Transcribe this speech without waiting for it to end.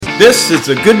This is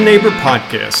the Good Neighbor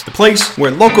Podcast, the place where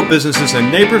local businesses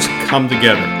and neighbors come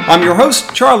together. I'm your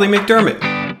host, Charlie McDermott.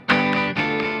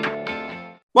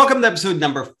 Welcome to episode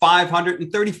number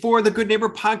 534 of the Good Neighbor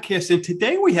Podcast. And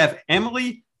today we have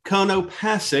Emily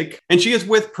Konopasek, and she is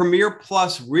with Premier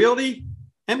Plus Realty.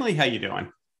 Emily, how you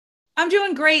doing? I'm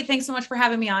doing great. Thanks so much for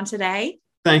having me on today.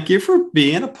 Thank you for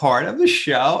being a part of the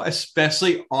show,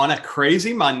 especially on a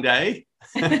crazy Monday.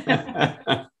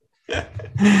 It's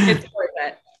worth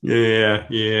it.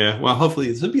 Yeah. Well, hopefully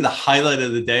this will be the highlight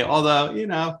of the day. Although,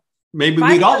 maybe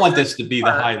we don't want this to be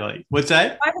the highlight. What's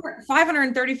that?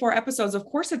 534 episodes. Of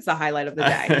course, it's the highlight of the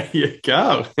day. There you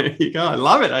go. I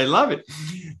love it.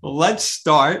 Well, let's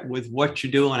start with what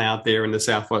you're doing out there in the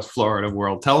Southwest Florida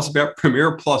world. Tell us about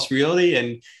Premier Plus Realty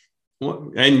and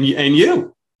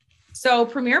you. So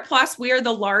Premier Plus, we are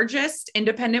the largest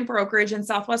independent brokerage in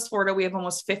Southwest Florida. We have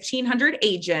almost 1,500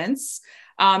 agents.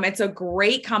 It's a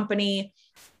great company.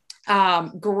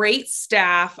 Great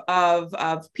staff of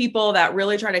people that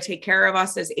really try to take care of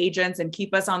us as agents and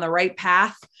keep us on the right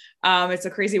path. It's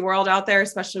a crazy world out there,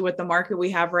 especially with the market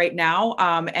we have right now.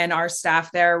 And our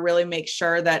staff there really make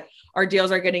sure that our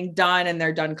deals are getting done and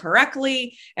they're done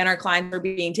correctly and our clients are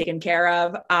being taken care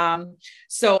of.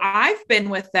 So I've been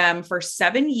with them for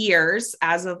 7 years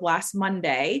as of last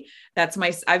Monday.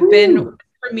 I've been with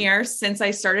Premier since I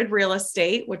started real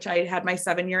estate, which I had my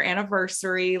 7-year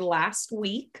anniversary last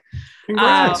week.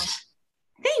 Congrats.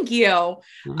 Thank you.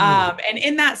 And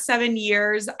in that 7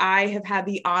 years, I have had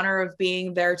the honor of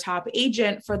being their top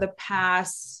agent for the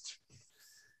past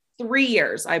 3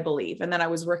 years, I believe. And then I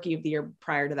was rookie of the year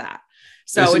prior to that.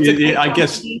 So I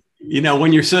guess,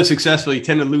 when you're so successful, you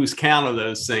tend to lose count of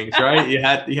those things, right? You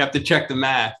have to check the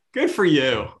math. Good for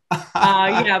you.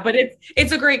 But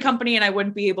it's a great company, and I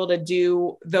wouldn't be able to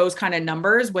do those kind of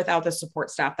numbers without the support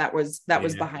staff that was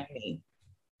behind me.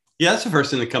 Yeah, that's the first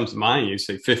thing that comes to mind. You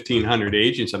say 1,500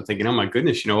 agents. I'm thinking, oh my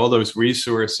goodness, all those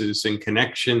resources and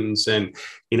connections and,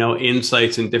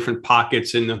 insights in different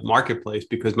pockets in the marketplace,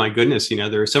 because my goodness,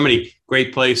 there are so many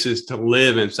great places to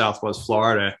live in Southwest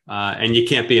Florida, and you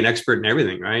can't be an expert in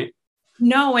everything, right?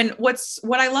 No. And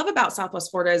what I love about Southwest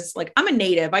Florida is, I'm a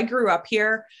native. I grew up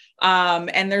here.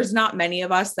 And there's not many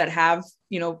of us that have,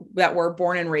 that were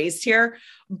born and raised here.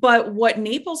 But what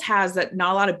Naples has that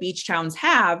not a lot of beach towns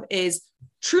have is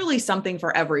truly something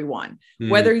for everyone,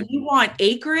 whether you want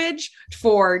acreage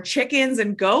for chickens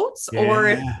and goats, or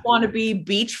if you want to be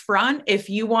beachfront,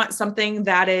 if you want something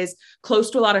that is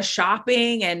close to a lot of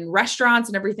shopping and restaurants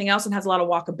and everything else and has a lot of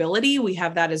walkability, we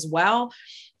have that as well.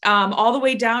 All the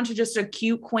way down to just a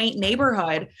cute, quaint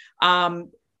neighborhood.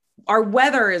 Our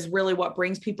weather is really what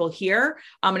brings people here.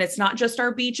 And it's not just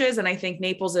our beaches. And I think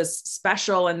Naples is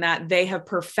special in that they have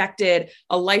perfected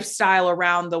a lifestyle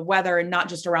around the weather and not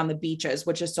just around the beaches,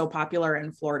 which is so popular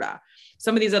in Florida.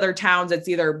 Some of these other towns, it's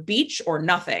either beach or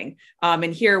nothing.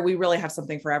 And here we really have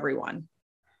something for everyone.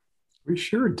 We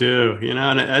sure do.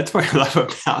 And that's what I love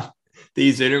about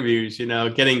these interviews,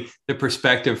 getting the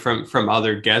perspective from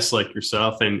other guests like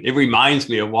yourself. And it reminds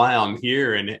me of why I'm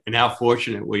here and how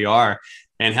fortunate we are.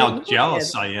 And how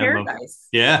jealous I am of,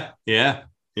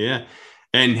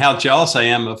 and how jealous I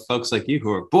am of folks like you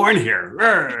who are born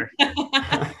here.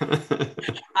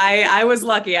 I was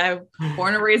lucky. I was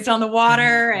born and raised on the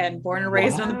water and born and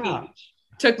raised on the beach.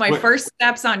 Took my first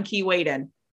steps on Key Waden.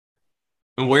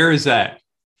 And where is that?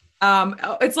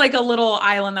 It's like a little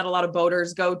island that a lot of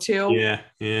boaters go to.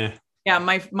 Yeah.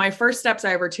 My first steps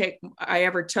I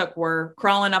ever took were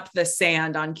crawling up the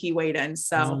sand on Key Waden.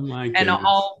 So, and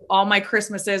all my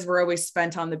Christmases were always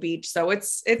spent on the beach. So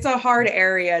it's a hard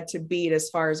area to beat as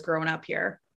far as growing up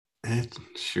here. It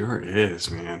sure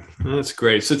is, man. That's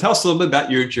great. So tell us a little bit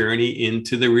about your journey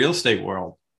into the real estate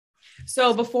world.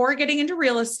 So before getting into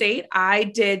real estate, I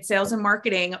did sales and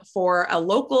marketing for a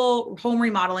local home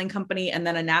remodeling company and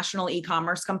then a national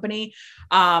e-commerce company.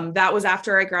 That was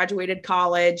after I graduated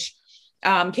college.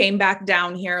 Came back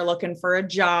down here looking for a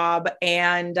job,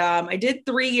 and I did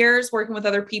 3 years working with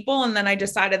other people. And then I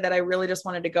decided that I really just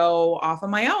wanted to go off on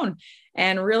my own,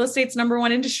 and real estate's number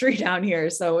one industry down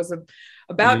here. So it was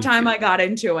about time I got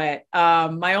into it.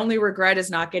 My only regret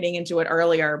is not getting into it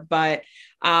earlier. But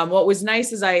what was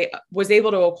nice is I was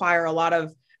able to acquire a lot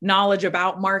of knowledge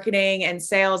about marketing and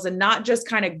sales and not just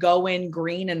kind of go in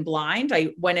green and blind.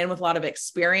 I went in with a lot of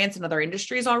experience in other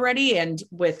industries already and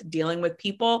with dealing with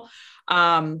people.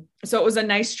 So it was a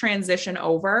nice transition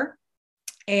over,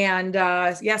 and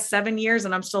 7 years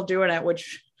and I'm still doing it,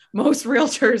 which most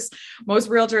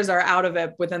realtors are out of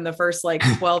it within the first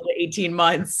 12 to 18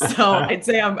 months. So I'd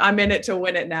say I'm in it to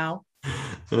win it now.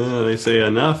 They say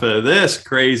enough of this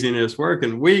craziness,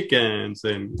 working weekends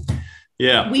and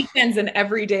Yeah. weekends and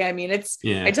every day. I mean, I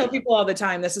Yeah. tell people all the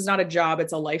time, this is not a job,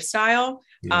 it's a lifestyle.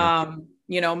 Yeah.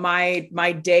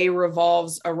 My day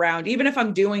revolves around, even if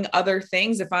I'm doing other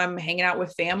things, if I'm hanging out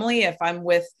with family, if I'm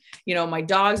with, my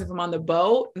dogs, if I'm on the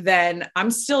boat, then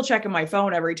I'm still checking my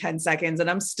phone every 10 seconds. And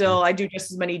I do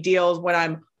just as many deals when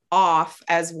I'm off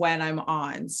as when I'm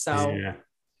on. So Yeah.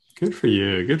 Good for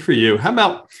you. Good for you. How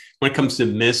about when it comes to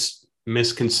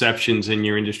misconceptions in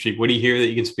your industry? What do you hear that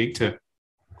you can speak to?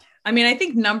 I mean, I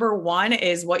think number one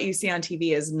is what you see on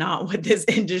TV is not what this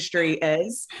industry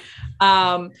is.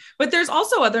 But there's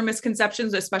also other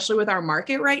misconceptions, especially with our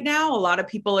market right now. A lot of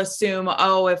people assume,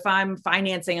 oh, if I'm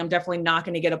financing, I'm definitely not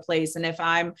going to get a place. And if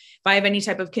I have any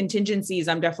type of contingencies,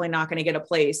 I'm definitely not going to get a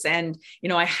place. And,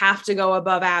 I have to go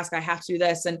above ask, I have to do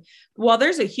this. And while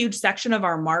there's a huge section of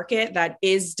our market that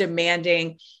is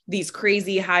demanding these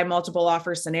crazy high multiple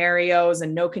offer scenarios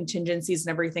and no contingencies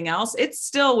and everything else, it's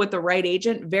still, with the right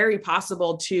agent, very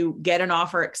possible to get an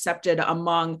offer accepted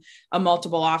among a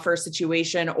multiple offer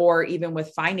situation, or even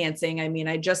with financing. I mean,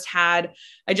 I just had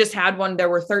one. There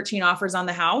were 13 offers on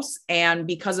the house, and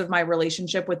because of my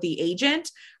relationship with the agent,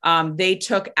 they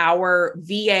took our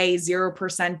VA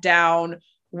 0% down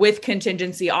with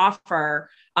contingency offer,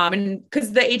 and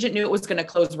because the agent knew it was going to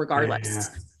close regardless.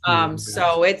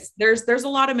 So there's a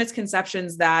lot of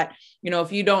misconceptions that,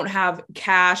 if you don't have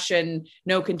cash and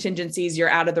no contingencies, you're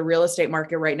out of the real estate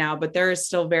market right now, but there is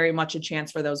still very much a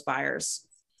chance for those buyers.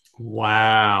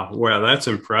 Wow. Well, that's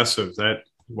impressive.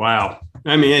 Wow.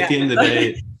 I mean, at the end of the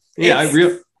day,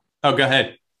 oh, go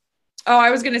ahead. Oh,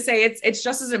 I was going to say it's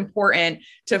just as important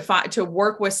to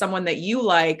work with someone that you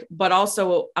like, but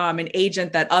also an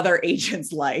agent that other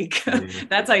agents like. Yeah.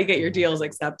 That's how you get your deals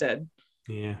accepted.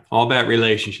 Yeah. All about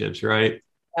relationships, right?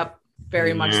 Yep.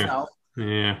 Very much so.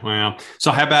 Yeah. Wow.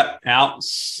 So how about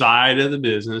outside of the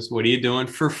business? What are you doing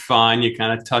for fun? You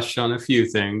kind of touched on a few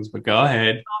things, but go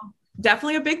ahead.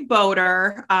 Definitely a big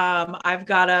boater. I've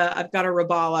got a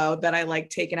Robalo that I like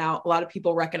taking out. A lot of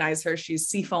people recognize her. She's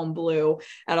seafoam blue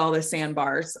at all the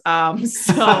sandbars. And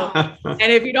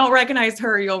if you don't recognize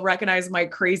her, you'll recognize my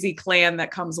crazy clan that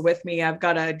comes with me. I've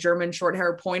got a German short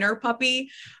hair pointer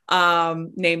puppy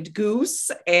named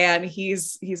Goose, and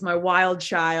he's my wild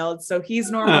child. So he's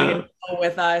normally in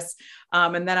with us.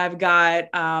 And then I've got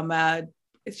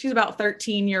she's about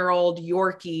 13-year-old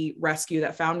Yorkie rescue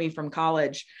that found me from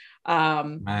college.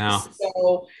 Wow.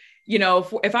 So,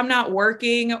 if I'm not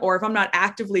working or if I'm not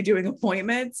actively doing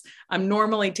appointments, I'm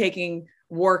normally taking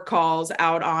work calls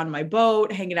out on my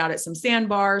boat, hanging out at some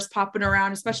sandbars, popping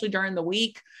around, especially during the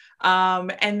week.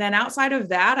 And then outside of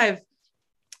that, I've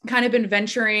kind of been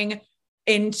venturing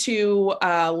into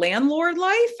landlord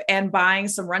life and buying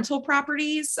some rental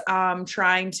properties,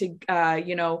 trying to,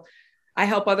 I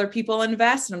help other people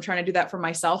invest, and I'm trying to do that for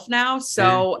myself now.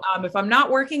 So if I'm not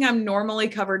working, I'm normally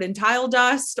covered in tile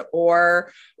dust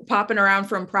or popping around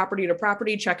from property to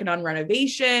property, checking on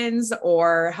renovations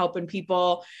or helping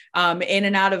people in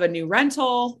and out of a new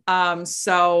rental.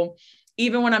 So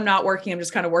even when I'm not working, I'm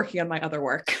just kind of working on my other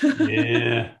work.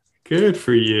 Yeah. Good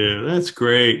for you. That's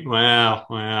great. Wow.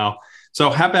 Wow. So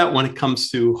how about when it comes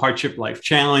to hardship life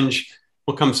challenge?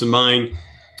 What comes to mind?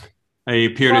 A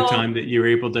period of time that you're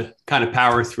able to kind of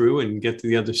power through and get to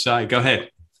the other side. Go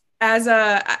ahead. As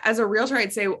a realtor,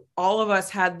 I'd say all of us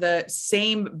had the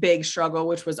same big struggle,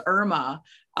 which was Irma,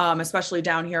 especially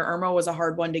down here. Irma was a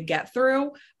hard one to get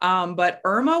through. But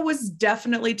Irma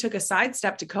definitely took a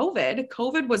sidestep to COVID.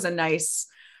 COVID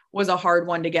was a hard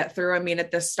one to get through. I mean,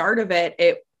 at the start of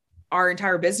it, our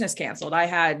entire business canceled. I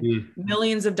had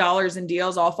millions of dollars in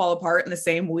deals all fall apart in the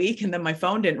same week. And then my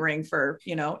phone didn't ring for,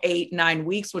 8-9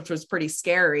 weeks, which was pretty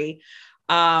scary.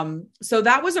 So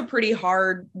that was a pretty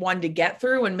hard one to get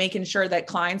through, and making sure that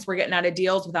clients were getting out of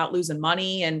deals without losing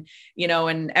money, and,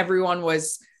 and everyone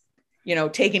was,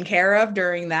 taken care of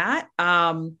during that.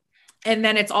 And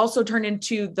then it's also turned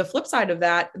into the flip side of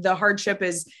that. The hardship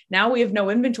is now we have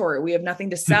no inventory. We have nothing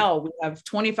to sell. We have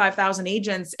 25,000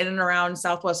 agents in and around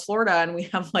Southwest Florida, and we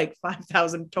have like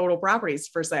 5,000 total properties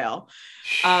for sale.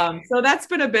 So that's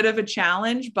been a bit of a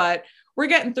challenge, but we're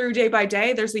getting through day by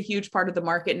day. There's a huge part of the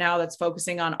market now that's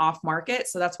focusing on off market.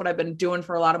 So that's what I've been doing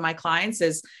for a lot of my clients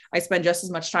is I spend just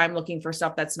as much time looking for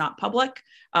stuff that's not public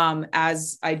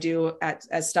as I do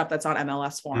as stuff that's on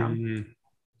MLS Forum. Mm-hmm.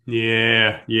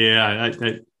 Yeah.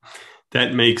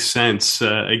 That makes sense.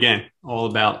 Again, all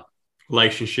about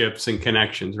relationships and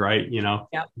connections, right? Yeah.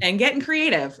 And getting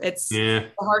creative. It's a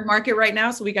hard market right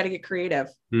now, so we got to get creative.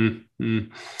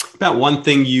 Mm-hmm. About one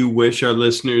thing you wish our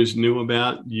listeners knew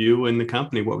about you and the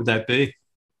company, what would that be?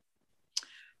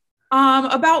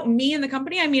 About me and the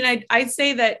company. I mean, I'd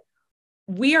say that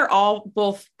we are all,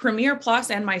 both Premier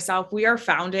Plus and myself, we are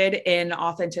founded in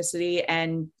authenticity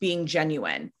and being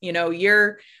genuine.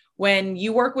 When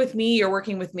you work with me, you're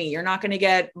working with me. You're not going to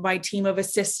get my team of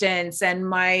assistants and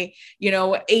my,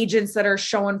 agents that are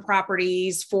showing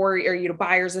properties for your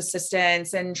buyer's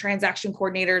assistants and transaction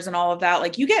coordinators and all of that.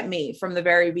 Like, you get me from the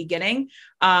very beginning.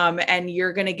 And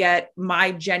you're going to get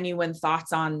my genuine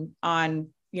thoughts on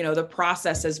the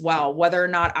process as well, whether or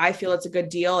not I feel it's a good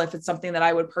deal, if it's something that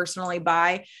I would personally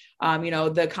buy,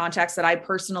 the contacts that I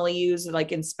personally use,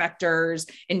 like inspectors,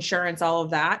 insurance, all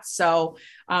of that. So,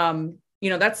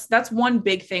 that's one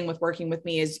big thing with working with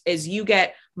me is you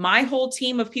get my whole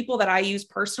team of people that I use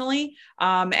personally.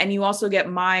 And you also get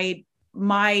my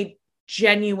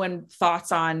genuine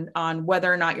thoughts on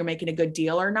whether or not you're making a good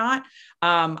deal or not.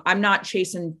 I'm not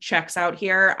chasing checks out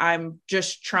here. I'm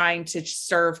just trying to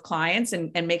serve clients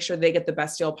and make sure they get the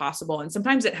best deal possible. And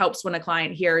sometimes it helps when a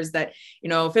client hears that,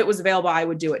 if it was available, I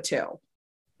would do it too.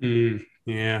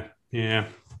 Yeah.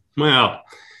 Well,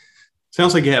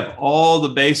 sounds like you have all the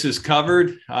bases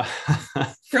covered.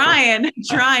 Trying. It's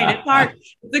hard.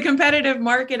 It's a competitive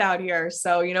market out here.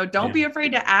 So, don't be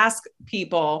afraid to ask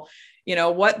people,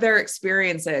 what their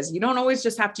experience is. You don't always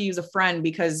just have to use a friend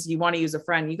because you want to use a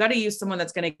friend. You got to use someone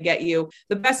that's going to get you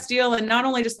the best deal, and not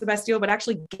only just the best deal, but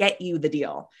actually get you the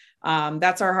deal.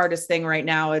 That's our hardest thing right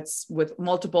now. It's with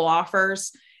multiple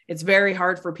offers. It's very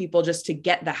hard for people just to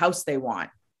get the house they want,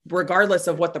 regardless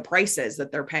of what the price is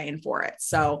that they're paying for it.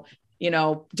 So,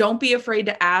 don't be afraid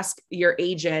to ask your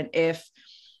agent if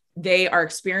they are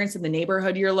experienced in the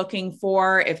neighborhood you're looking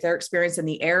for, if they're experienced in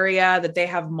the area, that they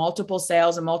have multiple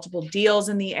sales and multiple deals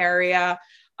in the area,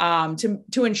 to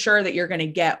ensure that you're going to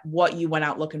get what you went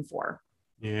out looking for.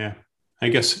 Yeah, I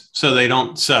guess so. They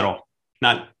don't settle,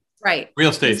 not right. Real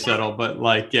estate settle, but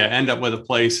end up with a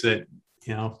place that,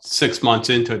 6 months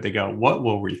into it, they go, what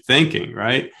were we thinking?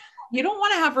 Right. You don't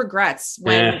want to have regrets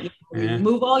when you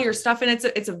move all your stuff in.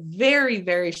 It's a very,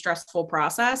 very stressful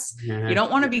process. Yeah. You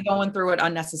don't want to be going through it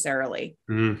unnecessarily.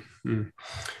 Mm-hmm.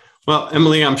 Well,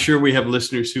 Emily, I'm sure we have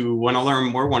listeners who want to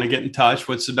learn more, want to get in touch.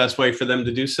 What's the best way for them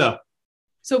to do so?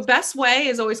 So best way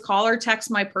is always call or text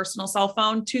my personal cell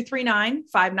phone,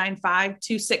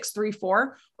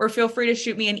 239-595-2634, or feel free to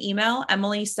shoot me an email,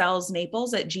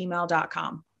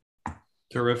 emilysellsnaples@gmail.com.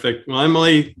 Terrific. Well,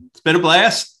 Emily, it's been a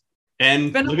blast. And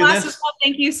it's been a blast as well.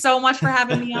 Thank you so much for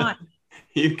having me on.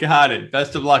 You got it.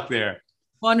 Best of luck there.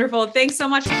 Wonderful. Thanks so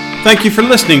much. Thank you for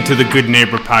listening to the Good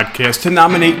Neighbor Podcast. To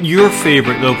nominate your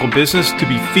favorite local business to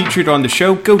be featured on the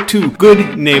show, go to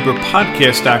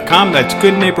goodneighborpodcast.com. That's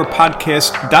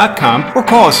goodneighborpodcast.com, or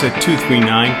call us at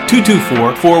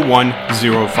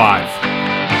 239-224-4105.